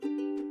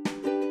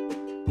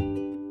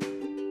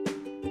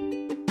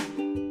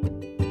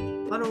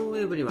Hello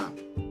everyone,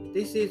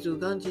 this is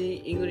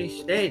Uganji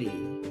English Daily.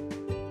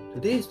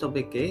 Today's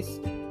topic is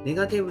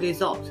Negative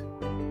Result.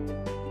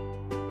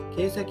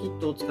 検査キッ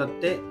トを使っ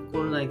てコ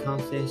ロナに感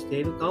染して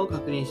いるかを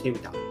確認してみ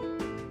た。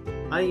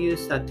I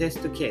used a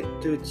test kit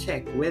to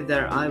check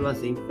whether I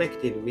was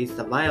infected with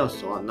the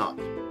virus or not.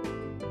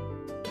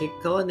 結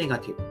果はネガ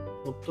ティブ。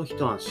ほっと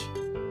一安心。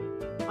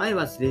I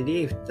was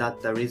relieved that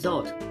the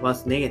result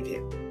was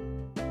negative.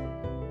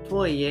 と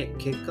はいえ、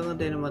結果が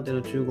出るまで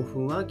の15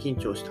分は緊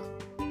張した。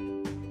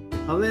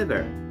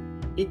However,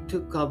 it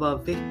took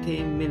about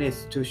 15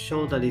 minutes to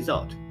show the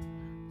result,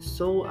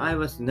 so I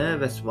was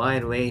nervous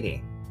while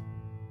waiting.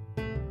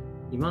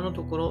 今の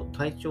ところ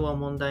体調は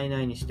問題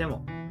ないにして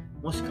も、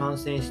もし感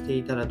染して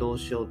いたらどう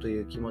しようと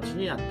いう気持ち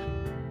になった。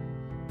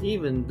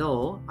Even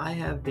though I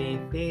have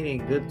been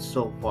feeling good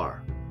so far,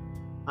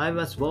 I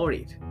was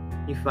worried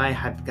if I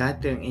had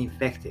gotten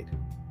infected.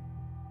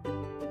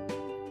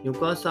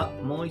 翌朝、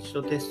もう一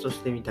度テストし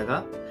てみた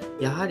が、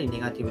やはりネ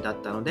ガティブだ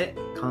ったので、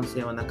感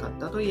染はなかっ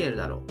たと言える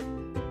だろう。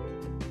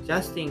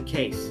Just in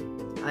case,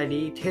 I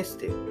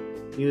retested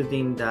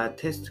using the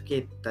test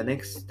kit the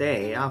next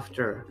day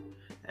after,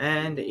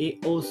 and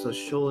it also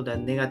showed a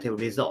negative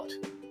result.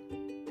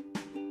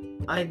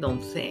 I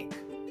don't think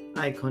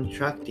I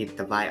contracted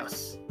the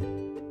virus.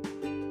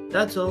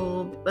 That's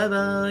all. Bye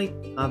bye.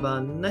 Have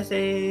a nice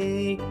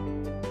day.